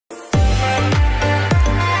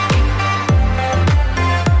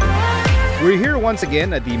once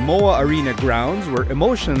again at the MOA Arena grounds where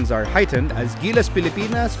emotions are heightened as Gilas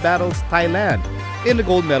Pilipinas battles Thailand in the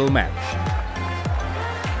gold medal match.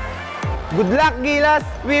 Good luck, Gilas!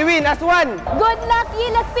 We win as one! Good luck,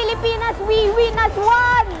 Gilas Pilipinas! We win as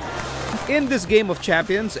one! In this game of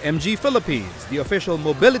champions, MG Philippines, the official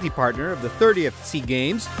mobility partner of the 30th SEA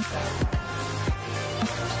Games,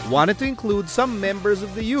 wanted to include some members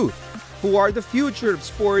of the youth who are the future of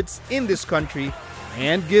sports in this country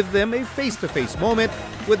and give them a face-to-face moment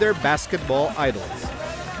with their basketball idols.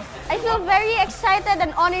 I feel very excited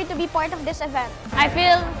and honored to be part of this event. I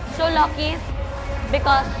feel so lucky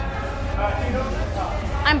because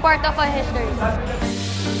I'm part of a history.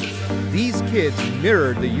 These kids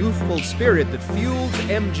mirror the youthful spirit that fuels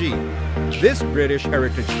MG. This British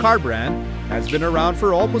heritage car brand has been around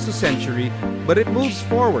for almost a century, but it moves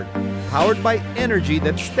forward, powered by energy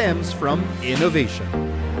that stems from innovation.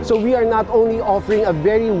 So we are not only offering a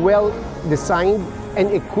very well-designed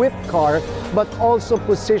and equipped car, but also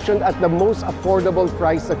positioned at the most affordable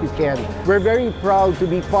price that we can. We're very proud to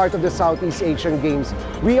be part of the Southeast Asian Games.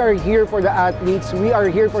 We are here for the athletes, we are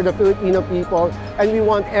here for the Filipino people, and we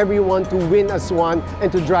want everyone to win as one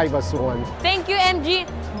and to drive as one. Thank you, MG.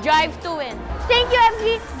 Drive to win. Thank you,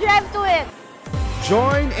 MG. Drive to win.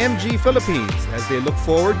 Join MG Philippines as they look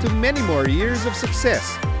forward to many more years of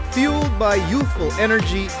success, fueled by youthful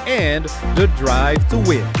energy and the drive to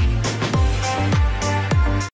win.